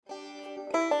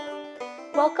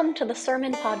Welcome to the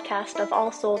Sermon Podcast of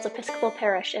All Souls Episcopal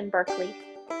Parish in Berkeley.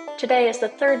 Today is the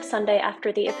third Sunday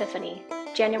after the Epiphany,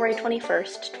 January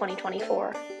 21st,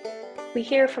 2024. We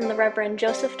hear from the Reverend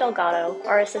Joseph Delgado,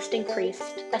 our assisting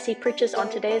priest, as he preaches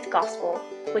on today's Gospel,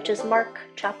 which is Mark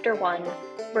chapter 1,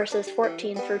 verses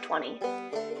 14 through 20.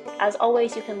 As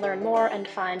always, you can learn more and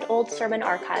find old sermon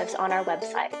archives on our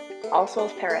website,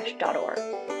 allsoulsparish.org.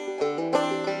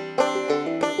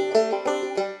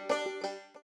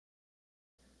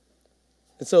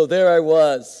 And so there I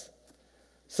was,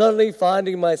 suddenly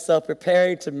finding myself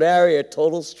preparing to marry a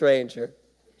total stranger.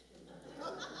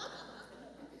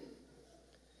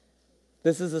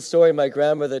 This is a story my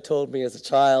grandmother told me as a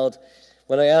child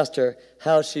when I asked her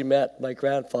how she met my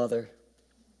grandfather.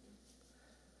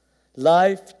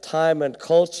 Life, time, and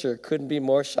culture couldn't be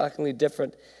more shockingly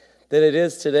different than it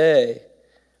is today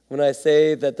when I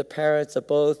say that the parents of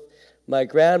both my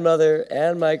grandmother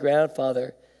and my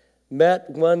grandfather met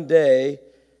one day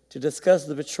to discuss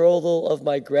the betrothal of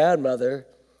my grandmother,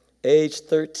 age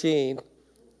 13,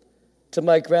 to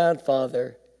my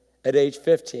grandfather at age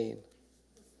 15.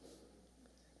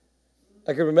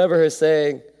 I can remember her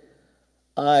saying,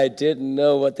 "I didn't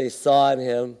know what they saw in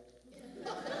him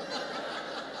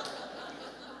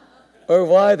or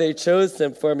why they chose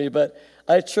him for me, but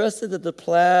I trusted that the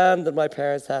plan that my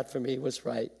parents had for me was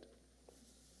right."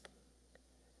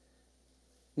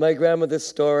 My grandmother's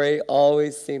story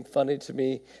always seemed funny to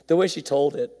me, the way she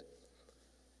told it.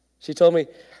 She told me,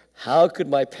 how could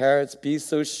my parents be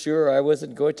so sure I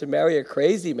wasn't going to marry a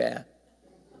crazy man?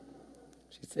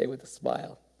 She'd say with a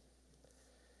smile.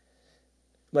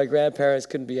 My grandparents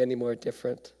couldn't be any more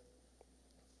different.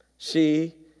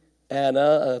 She,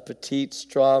 Anna, a petite,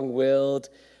 strong-willed,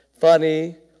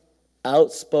 funny,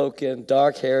 outspoken,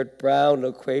 dark-haired, brown,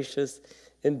 loquacious,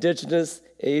 indigenous,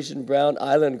 Asian brown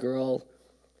island girl,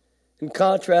 in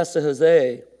contrast to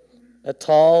Jose, a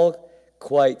tall,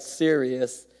 quite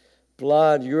serious,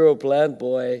 blonde Euro-blend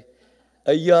boy,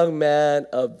 a young man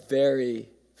of very,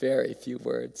 very few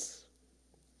words.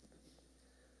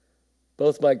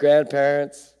 Both my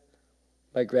grandparents,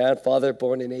 my grandfather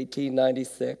born in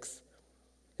 1896,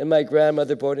 and my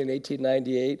grandmother born in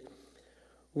 1898,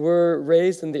 were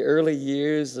raised in the early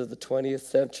years of the 20th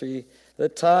century, the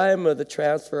time of the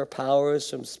transfer of powers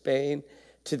from Spain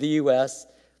to the U.S.,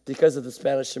 because of the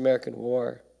Spanish-American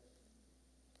War.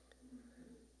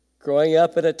 Growing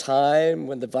up at a time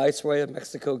when the Viceroy of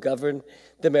Mexico governed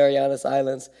the Marianas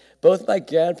Islands, both my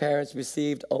grandparents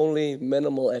received only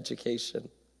minimal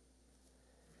education.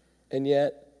 And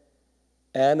yet,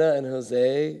 Anna and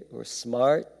Jose were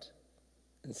smart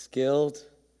and skilled,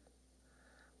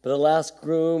 but alas,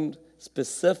 groomed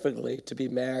specifically to be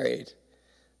married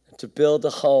and to build a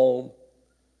home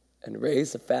and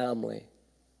raise a family.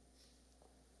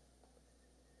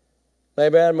 My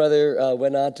grandmother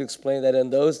went on to explain that in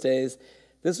those days,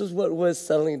 this was what was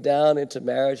settling down into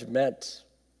marriage meant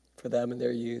for them in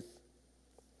their youth.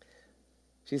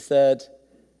 She said,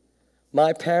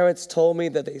 "My parents told me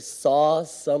that they saw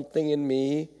something in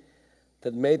me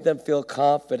that made them feel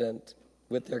confident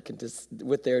with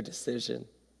their decision.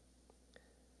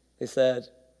 They said,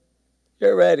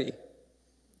 'You're ready.'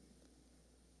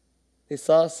 They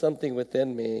saw something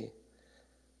within me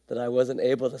that I wasn't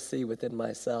able to see within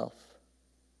myself."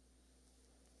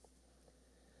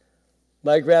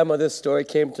 My grandmother's story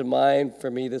came to mind for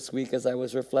me this week as I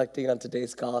was reflecting on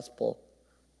today's gospel.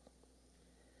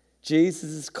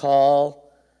 Jesus'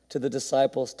 call to the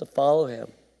disciples to follow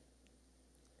him.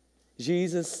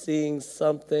 Jesus seeing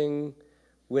something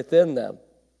within them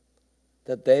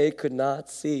that they could not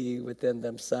see within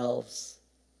themselves.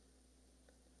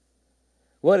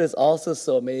 What is also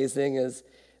so amazing is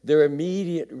their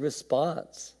immediate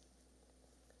response.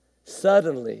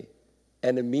 Suddenly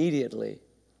and immediately,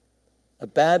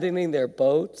 abandoning their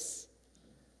boats,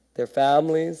 their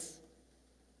families,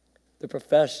 their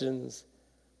professions,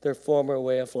 their former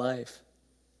way of life.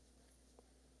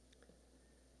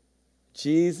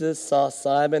 Jesus saw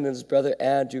Simon and his brother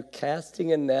Andrew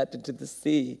casting a net into the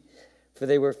sea, for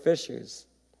they were fishers.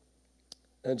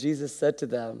 And Jesus said to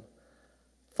them,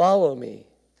 "Follow me.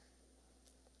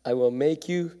 I will make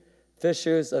you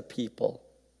fishers of people."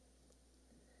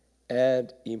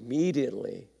 And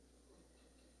immediately,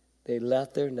 they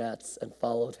left their nets and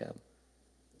followed him.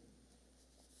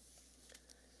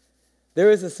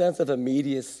 There is a sense of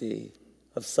immediacy,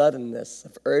 of suddenness,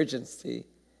 of urgency.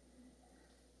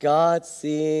 God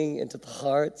seeing into the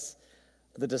hearts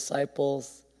of the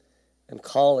disciples and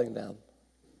calling them.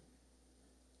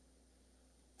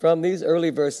 From these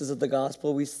early verses of the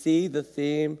gospel, we see the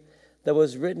theme that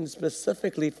was written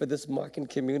specifically for this Markan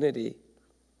community,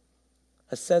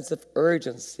 a sense of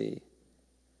urgency,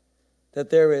 that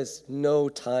there is no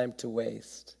time to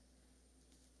waste.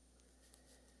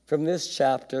 From this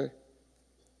chapter,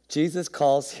 Jesus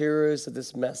calls hearers of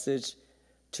this message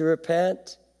to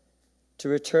repent, to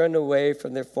return away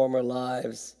from their former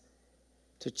lives,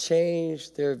 to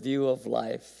change their view of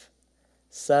life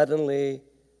suddenly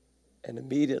and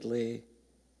immediately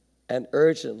and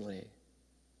urgently,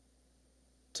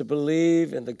 to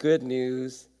believe in the good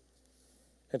news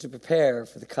and to prepare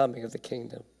for the coming of the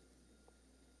kingdom.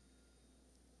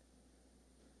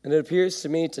 And it appears to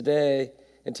me today,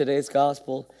 in today's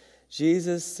gospel,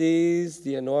 Jesus sees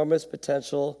the enormous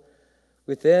potential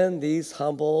within these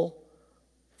humble,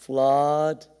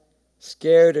 flawed,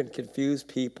 scared, and confused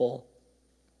people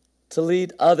to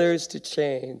lead others to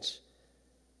change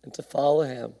and to follow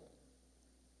him.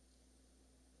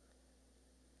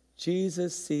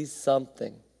 Jesus sees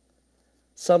something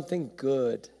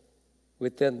good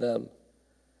within them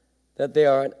that they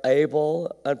are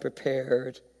unable,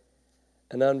 unprepared,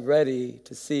 and unready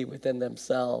to see within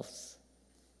themselves.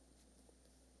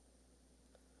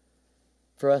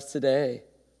 For us today,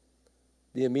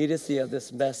 the immediacy of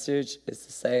this message is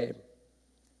the same.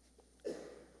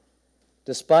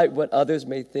 Despite what others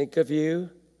may think of you,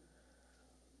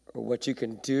 or what you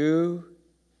can do,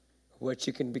 or what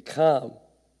you can become,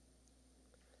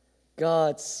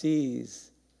 God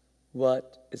sees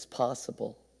what is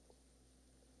possible.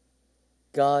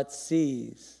 God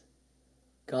sees,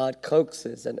 God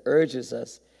coaxes and urges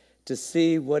us to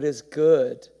see what is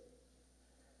good.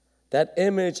 That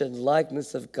image and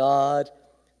likeness of God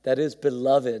that is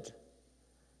beloved,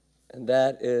 and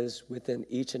that is within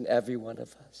each and every one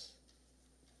of us.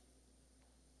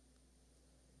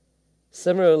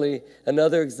 Similarly,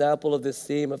 another example of this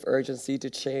theme of urgency to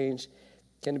change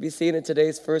can be seen in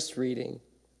today's first reading.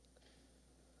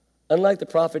 Unlike the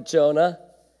prophet Jonah,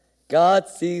 God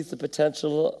sees the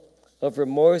potential of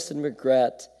remorse and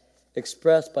regret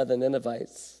expressed by the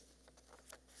Ninevites.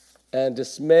 And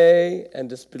dismay and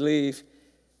disbelief,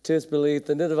 to his belief,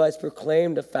 the Ninevites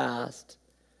proclaimed a fast,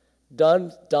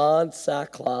 donned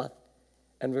sackcloth,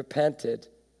 and repented,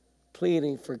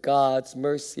 pleading for God's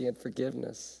mercy and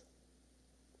forgiveness.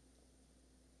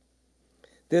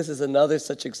 This is another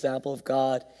such example of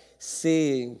God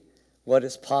seeing what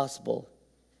is possible,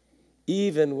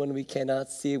 even when we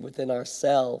cannot see within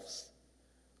ourselves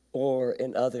or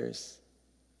in others.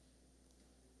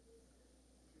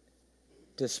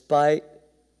 Despite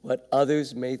what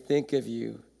others may think of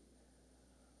you,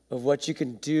 of what you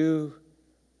can do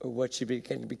or what you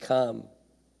can become,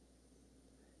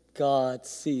 God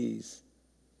sees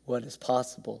what is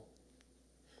possible.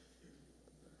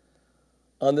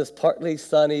 On this partly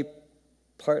sunny,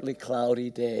 partly cloudy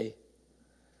day,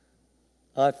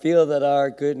 I feel that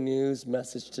our good news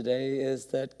message today is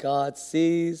that God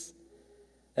sees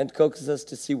and coaxes us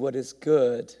to see what is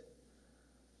good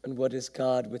and what is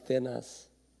God within us.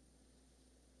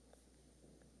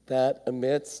 That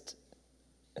amidst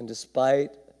and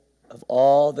despite of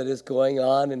all that is going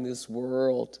on in this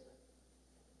world,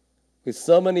 with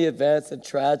so many events and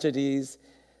tragedies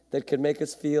that can make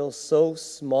us feel so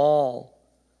small,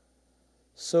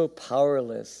 so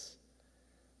powerless,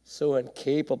 so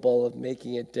incapable of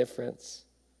making a difference,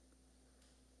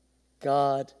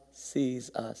 God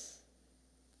sees us.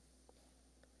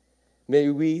 May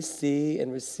we see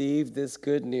and receive this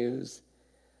good news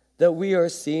that we are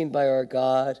seen by our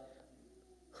God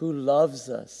who loves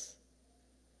us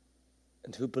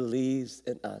and who believes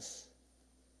in us.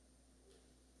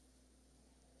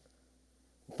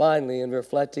 Finally, in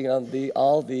reflecting on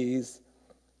all these,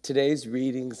 today's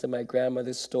readings and my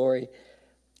grandmother's story,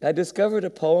 I discovered a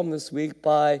poem this week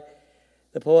by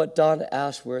the poet Donna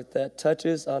Ashworth that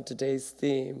touches on today's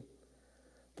theme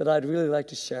that I'd really like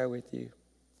to share with you.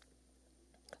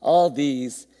 All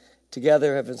these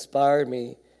together have inspired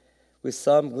me with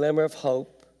some glimmer of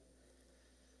hope,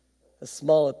 a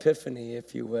small epiphany,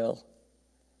 if you will,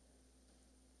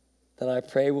 that I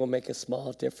pray will make a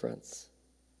small difference,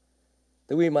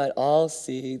 that we might all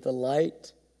see the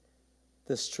light,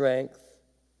 the strength,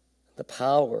 the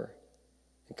power,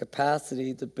 and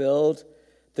capacity to build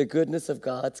the goodness of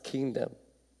God's kingdom.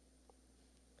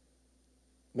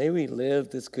 May we live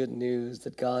this good news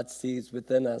that God sees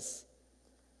within us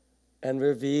and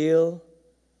reveal,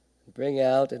 bring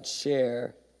out, and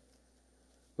share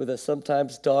with a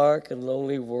sometimes dark and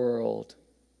lonely world.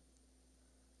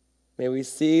 May we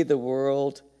see the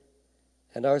world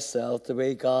and ourselves the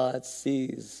way God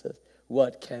sees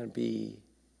what can be.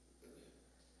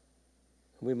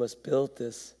 We must build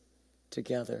this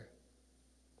together.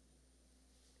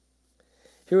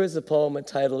 Here is a poem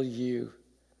entitled You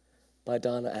by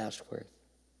Donna Ashworth.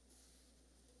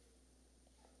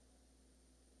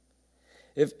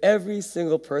 if every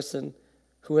single person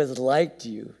who has liked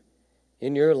you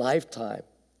in your lifetime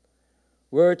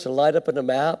were to light up on a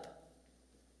map,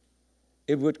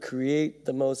 it would create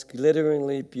the most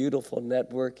glitteringly beautiful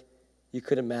network you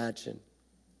could imagine.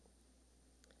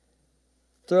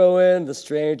 Throw in the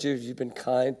strangers you've been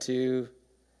kind to,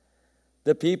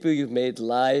 the people you've made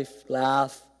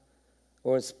laugh,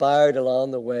 or inspired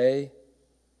along the way,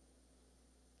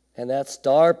 and that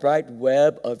star-bright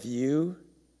web of you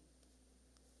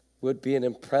would be an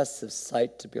impressive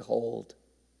sight to behold.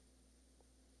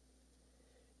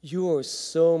 You are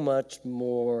so much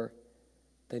more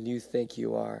than you think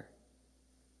you are.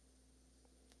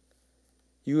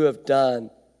 You have done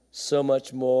so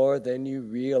much more than you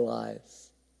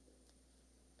realize.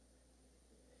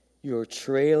 You are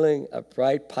trailing a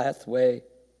bright pathway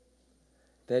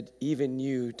that even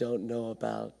you don't know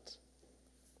about.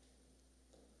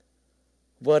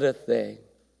 What a thing.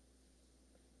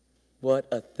 What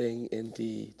a thing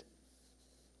indeed.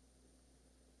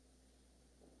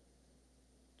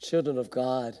 Children of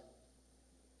God,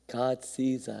 God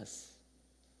sees us.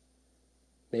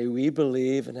 May we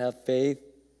believe and have faith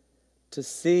to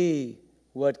see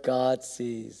what God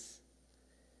sees,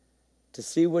 to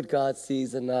see what God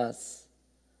sees in us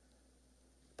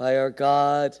by our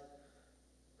God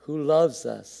who loves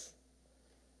us,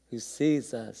 who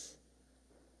sees us,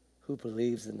 who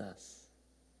believes in us.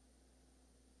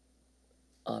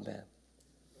 Amen.